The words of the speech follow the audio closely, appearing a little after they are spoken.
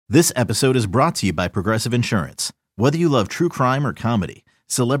This episode is brought to you by Progressive Insurance. Whether you love true crime or comedy,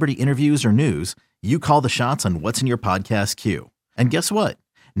 celebrity interviews or news, you call the shots on what's in your podcast queue. And guess what?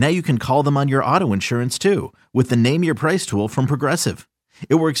 Now you can call them on your auto insurance too with the Name Your Price tool from Progressive.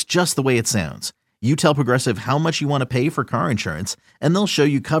 It works just the way it sounds. You tell Progressive how much you want to pay for car insurance, and they'll show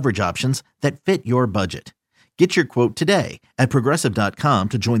you coverage options that fit your budget. Get your quote today at Progressive.com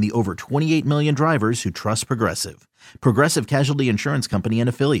to join the over 28 million drivers who trust Progressive. Progressive Casualty Insurance Company and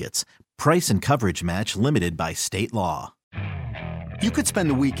Affiliates. Price and coverage match limited by state law. You could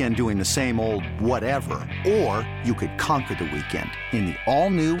spend the weekend doing the same old whatever, or you could conquer the weekend in the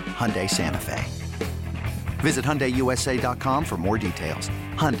all-new Hyundai Santa Fe. Visit HyundaiUSA.com for more details.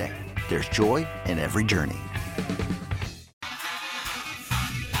 Hyundai, there's joy in every journey.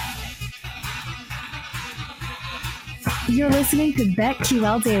 You're listening to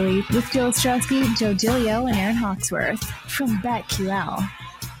BetQL Daily with Joe Ostrowski, Joe Giglio, and Aaron Hawksworth from BetQL.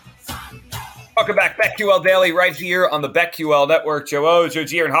 Welcome back, BetQL Daily, right here on the BetQL Network. Joe O, Joe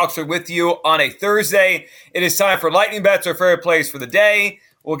G, Aaron Hawksworth with you on a Thursday. It is time for Lightning Bets, our favorite plays for the day.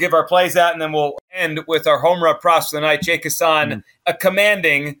 We'll give our plays out, and then we'll end with our home run props for the night. Jake Hassan, a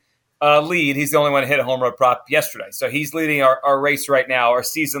commanding lead. He's the only one to hit a home run prop yesterday. So he's leading our race right now, our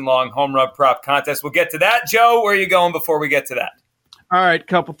season-long home run prop contest. We'll get to that. Joe, where are you going before we get to that? All right,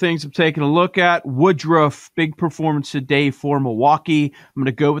 couple things I'm taking a look at. Woodruff, big performance today for Milwaukee. I'm going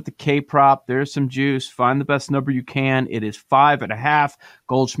to go with the K prop. There's some juice. Find the best number you can. It is 5.5.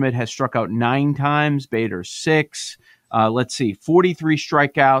 Goldschmidt has struck out 9 times. Bader 6. Let's see, 43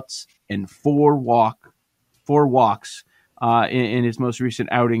 strikeouts and 4 walks in his most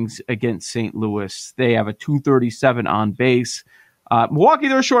recent outings against St. Louis. They have a 237 on base. Milwaukee,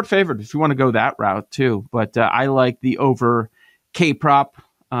 they're a short favorite if you want to go that route too. But I like the over K prop.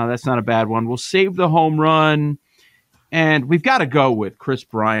 That's not a bad one. We'll save the home run. And we've got to go with Chris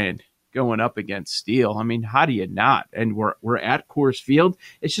Bryant going up against Steele. I mean, how do you not? And we're at Coors Field.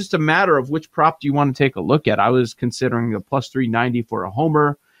 It's just a matter of which prop do you want to take a look at. I was considering the plus 390 for a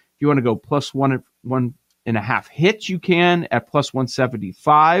homer. If you want to go plus 1.5 hits, you can at plus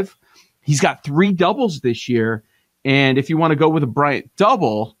 175. He's got 3 doubles this year. And if you want to go with a Bryant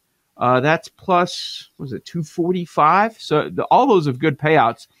double, that's plus, 245? So all those have good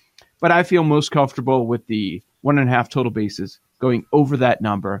payouts. But I feel most comfortable with the 1.5 total bases going over that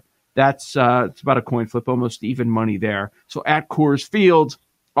number. That's it's about a coin flip, almost even money there. So at Coors Field,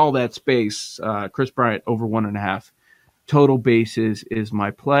 all that space, Chris Bryant over 1.5 total bases is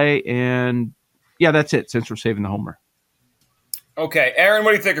my play. And yeah, that's it since we're saving the homer. Okay, Aaron,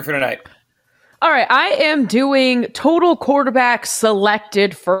 what are you thinking for tonight? All right, I am doing total quarterback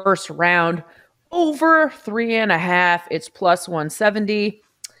selected first round over 3.5. It's plus 170.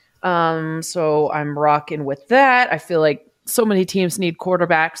 So I'm rocking with that. I feel like so many teams need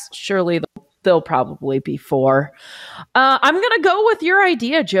quarterbacks. Surely they'll probably be 4. I'm going to go with your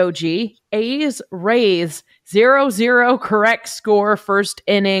idea, Joe G. A's, Rays, 0-0 correct score first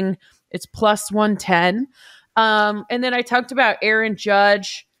inning. It's plus 110. And then I talked about Aaron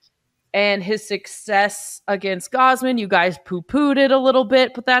Judge and his success against Gausman. You guys poo-pooed it a little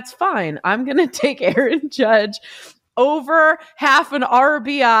bit, but that's fine. I'm going to take Aaron Judge over half an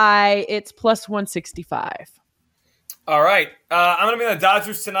RBI. It's plus 165. All right. I'm going to be on the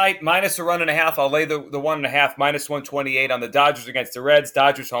Dodgers tonight, minus a 1.5. I'll lay the 1.5, minus 128 on the Dodgers against the Reds.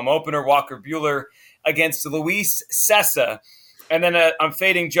 Dodgers home opener. Walker Buehler against Luis Sessa. And then I'm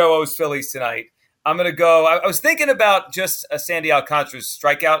fading Joe O's Phillies tonight. I'm going to go. I was thinking about just a Sandy Alcantara's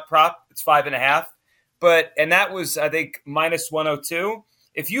strikeout prop. It's 5.5. And that was, I think, minus 102.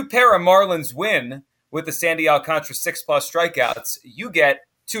 If you pair a Marlins win with the Sandy Alcantara 6+ strikeouts, you get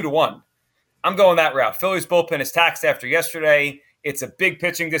 2-1. I'm going that route. Phillies bullpen is taxed after yesterday. It's a big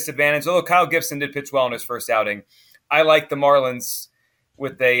pitching disadvantage. Although Kyle Gibson did pitch well in his first outing, I like the Marlins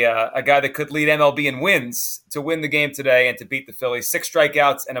with a guy that could lead MLB in wins to win the game today and to beat the Phillies. 6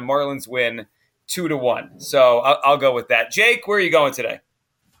 strikeouts and a Marlins win, 2-1. So I'll go with that. Jake, where are you going today?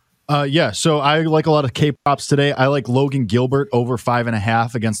 So I like a lot of K props today. I like Logan Gilbert over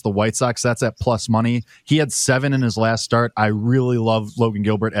 5.5 against the White Sox. That's at plus money. He had 7 in his last start. I really love Logan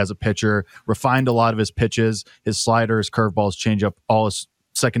Gilbert as a pitcher. Refined a lot of his pitches, his sliders, curveballs, changeup, all his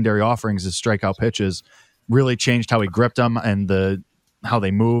secondary offerings, his strikeout pitches. Really changed how he gripped them and how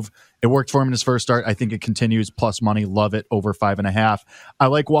they move. It worked for him in his first start. I think it continues. Plus money. Love it. Over 5.5. I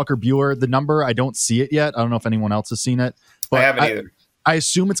like Walker Buehler. The number, I don't see it yet. I don't know if anyone else has seen it. But I haven't either. I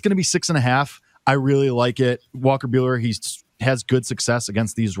assume it's going to be 6.5. I really like it. Walker Buehler, has good success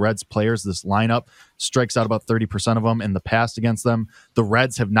against these Reds players. This lineup strikes out about 30% of them in the past against them. The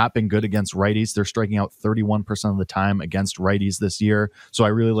Reds have not been good against righties. They're striking out 31% of the time against righties this year. So I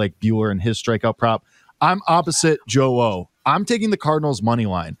really like Buehler and his strikeout prop. I'm opposite Joe O. I'm taking the Cardinals money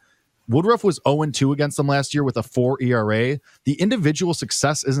line. Woodruff was 0-2 against them last year with a 4 ERA. The individual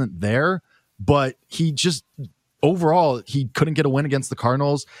success isn't there, but he just overall, he couldn't get a win against the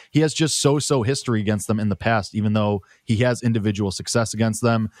Cardinals. He has just so-so history against them in the past, even though he has individual success against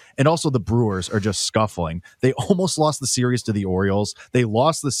them. And also the Brewers are just scuffling. They almost lost the series to the Orioles. They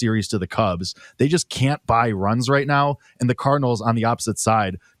lost the series to the Cubs. They just can't buy runs right now. And the Cardinals on the opposite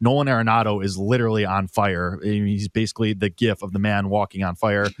side, Nolan Arenado is literally on fire. I mean, he's basically the gif of the man walking on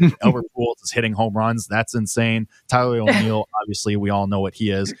fire. Albert Pujols is hitting home runs. That's insane. Tyler O'Neill, obviously, we all know what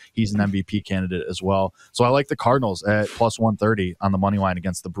he is. He's an MVP candidate as well. So I like the Cardinals at plus 130 on the money line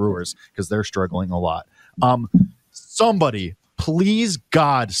against the Brewers because they're struggling a lot. Somebody, please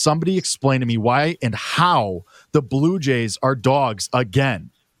God, somebody explain to me why and how the Blue Jays are dogs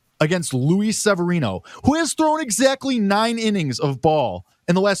again against Luis Severino, who has thrown exactly 9 innings of ball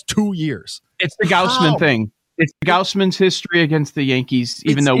in the last 2 years. It's the Gaussman thing. It's Gaussman's history against the Yankees,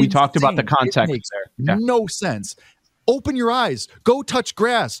 even though we talked about the context makes there. No sense. Open your eyes. Go touch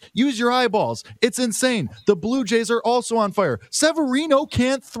grass. Use your eyeballs. It's insane. The Blue Jays are also on fire. Severino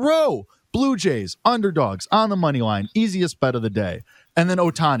can't throw. Blue Jays, underdogs on the money line. Easiest bet of the day. And then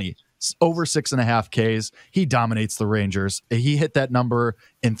Ohtani, over 6.5 Ks. He dominates the Rangers. He hit that number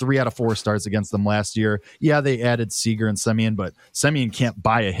in 3 out of 4 starts against them last year. Yeah, they added Seager and Semien, but Semien can't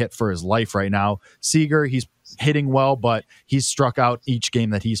buy a hit for his life right now. Seager, he's hitting well, but he's struck out each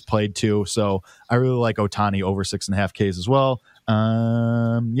game that he's played too. So I really like Ohtani over 6.5 Ks as well.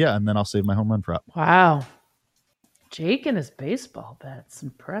 Yeah, and then I'll save my home run prop. Wow. Jake and his baseball bets.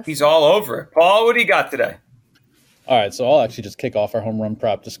 Impressive. He's all over it. Paul, what do you got today? All right, so I'll actually just kick off our home run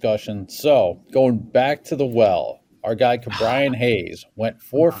prop discussion. So going back to the well, our guy Ke'Bryan Hayes went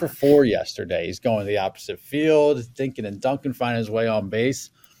 4 for 4 yesterday. He's going to the opposite field, thinking and dunking, finding his way on base.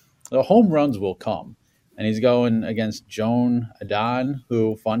 The home runs will come. And he's going against Joan Adon,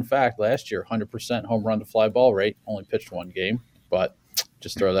 who, fun fact, last year, 100% home run to fly ball rate, only pitched 1 game, but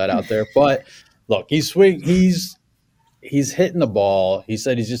just throw that out there. But look, he's hitting the ball. He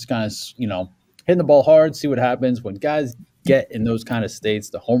said he's just kind of, hitting the ball hard, see what happens. When guys get in those kind of states,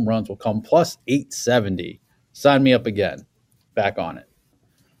 the home runs will come. Plus 870. Sign me up again. Back on it.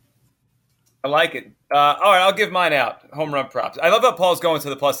 I like it. All right, I'll give mine out. Home run props. I love how Paul's going to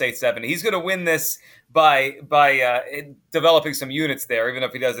the plus 870. He's going to win this by developing some units there, even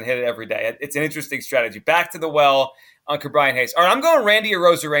if he doesn't hit it every day. It's an interesting strategy. Back to the well on Ke'Bryan Hayes. All right, I'm going Randy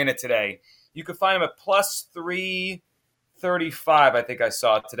Arozarena today. You can find him at plus 335, I think I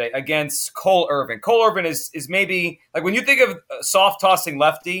saw it today, against Cole Irvin. Cole Irvin is maybe, like when you think of soft-tossing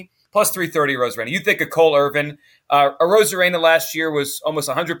lefty, plus 330 Arozarena. You think of Cole Irvin. Arozarena last year was almost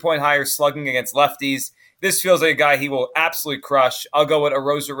 100-point higher slugging against lefties. This feels like a guy he will absolutely crush. I'll go with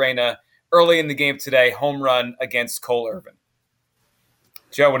Arozarena early in the game today, home run against Cole Irvin.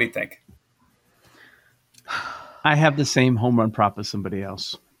 Joe, what do you think? I have the same home run prop as somebody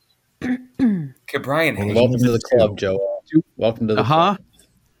else. Ke'Bryan Hayes. Welcome to the club, Joe. Welcome to the club.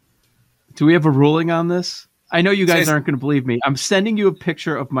 Do we have a ruling on this? I know you guys aren't going to believe me. I'm sending you a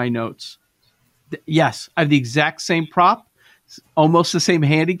picture of my notes. Yes, I have the exact same prop, almost the same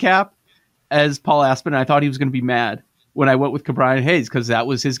handicap as Paul Aspen. I thought he was going to be mad when I went with Ke'Bryan Hayes because that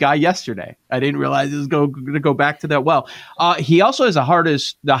was his guy yesterday. I didn't realize it was going to go back to that well. He also has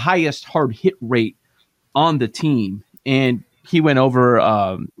the highest hard hit rate on the team, and he went over,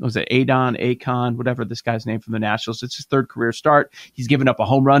 was it Akon, whatever this guy's name from the Nationals. It's his 3rd career start. He's given up a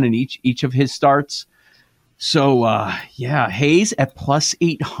home run in each of his starts. So, Hayes at plus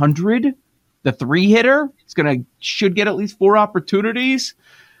 800, the 3-hitter. Should get at least 4 opportunities.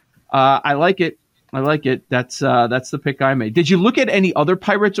 I like it. That's the pick I made. Did you look at any other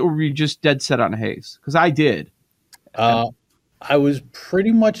Pirates, or were you just dead set on Hayes? Because I did. I was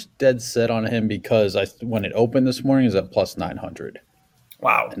pretty much dead set on him because when it opened this morning, it was at plus 900.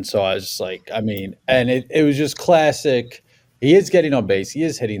 Wow. And so I was just like, and it was just classic. He is getting on base. He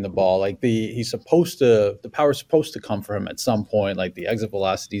is hitting the ball. Like the power's supposed to come for him at some point. Like the exit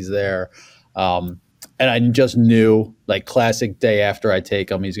velocity's there. And I just knew, like, classic day after I take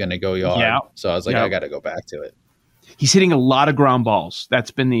him, he's going to go yard. Yeah. So I was like, I got to go back to it. He's hitting a lot of ground balls.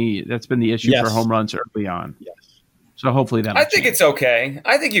 That's been the issue for home runs early on. Yes. So hopefully that. I think it's okay.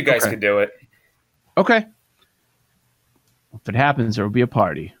 I think you guys can do it. Okay. If it happens, there will be a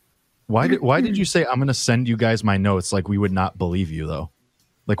party. Why did you say I'm going to send you guys my notes? Like we would not believe you though.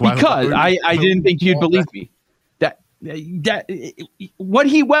 Like why? Because I didn't think you'd believe me. what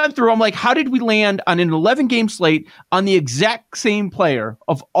he went through, I'm like, how did we land on an 11-game slate on the exact same player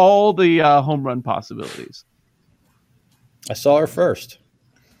of all the home run possibilities? I saw her first.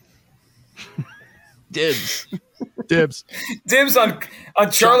 Dibs. Dibs on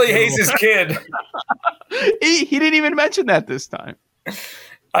Charlie Hayes' kid. He didn't even mention that this time.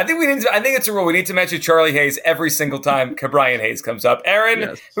 I think it's a rule. We need to mention Charlie Hayes every single time Ke'Bryan Hayes comes up. Aaron,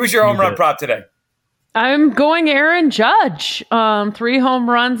 Yes. Who's your home run prop today? I'm going Aaron Judge. 3 home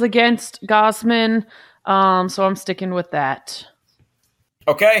runs against Gausman. So I'm sticking with that.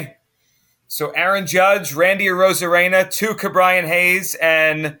 Okay. So Aaron Judge, Randy Arozarena, 2 Ke'Bryan Hayes,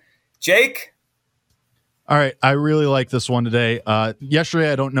 and Jake? All right, I really like this one today.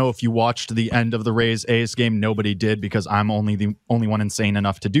 Yesterday, I don't know if you watched the end of the Rays-A's game. Nobody did because I'm the only one insane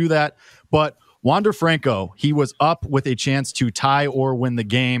enough to do that. But Wander Franco, he was up with a chance to tie or win the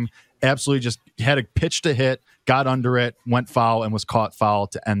game. Absolutely just had a pitch to hit, got under it, went foul, and was caught foul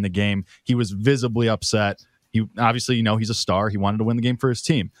to end the game. He was visibly upset. He obviously, he's a star. He wanted to win the game for his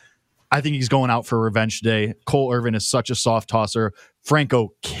team. I think he's going out for revenge today. Cole Irvin is such a soft tosser.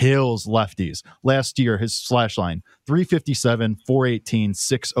 Franco kills lefties. Last year, his slash line, 357, 418,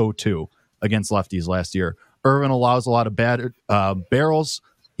 602 against lefties last year. Irvin allows a lot of bad barrels.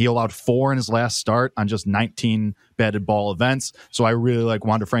 He allowed 4 in his last start on just 19 batted ball events. So I really like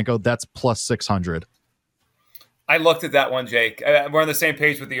Wander Franco. That's plus 600. I looked at that one, Jake. We're on the same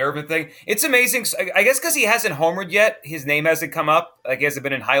page with the Irvin thing. It's amazing. I guess because he hasn't homered yet, his name hasn't come up. Like he hasn't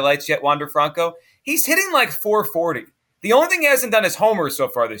been in highlights yet, Wander Franco. He's hitting like 440. The only thing he hasn't done is homers so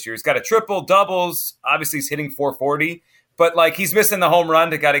far this year. He's got a triple, doubles. Obviously, he's hitting 440. But like he's missing the home run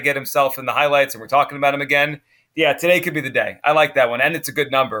to got to get himself in the highlights, and we're talking about him again. Yeah, today could be the day. I like that one, and it's a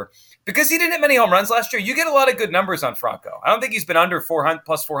good number. Because he didn't hit many home runs last year, you get a lot of good numbers on Franco. I don't think he's been under 400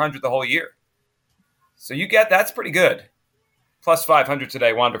 plus 400 the whole year. So that's pretty good. Plus 500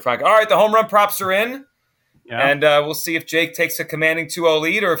 today, Wander Franco. All right, the home run props are in. Yeah. And we'll see if Jake takes a commanding 2-0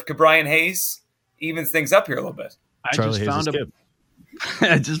 lead or if Ke'Bryan Hayes evens things up here a little bit. I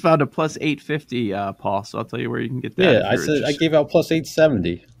just found a plus 850, Paul, so I'll tell you where you can get that. Yeah, I gave out plus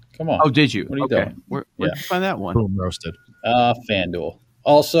 870. Come on. Oh, did you? What are you doing? Where'd you find that one? Boom roasted. FanDuel.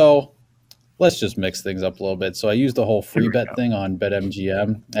 Also, let's just mix things up a little bit. So I used the whole free bet thing on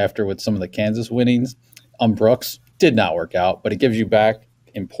BetMGM after with some of the Kansas winnings. Brooks did not work out, but it gives you back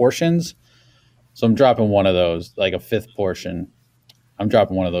in portions. So I'm dropping one of those, like a 5th portion. I'm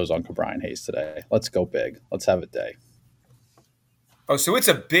dropping one of those on Ke'Bryan Hayes today. Let's go big. Let's have a day. Oh, so it's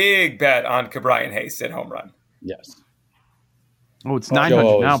a big bet on Ke'Bryan Hayes at home run. Yes. Oh, it's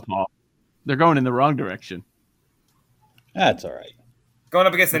 900 now, Paul. They're going in the wrong direction. That's all right. Going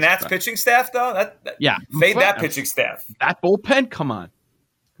up against the Nats pitching staff, though? Yeah. Fade that pitching staff. That bullpen? Come on.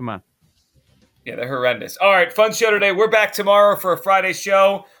 Yeah, they're horrendous. All right, fun show today. We're back tomorrow for a Friday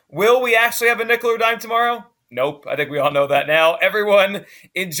show. Will we actually have a nickel or dime tomorrow? Nope. I think we all know that now. Everyone,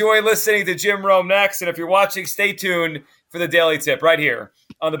 enjoy listening to Jim Rome next. And if you're watching, stay tuned for the Daily Tip right here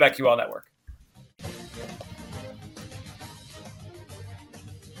on the BetQL Network.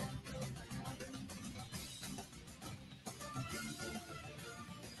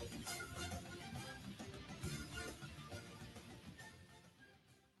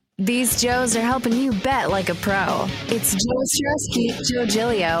 These Joes are helping you bet like a pro. It's Joe Ostrowski, Joe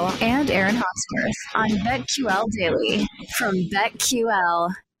Giglio, and Aaron Hawksworth on BetQL Daily from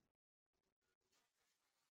BetQL.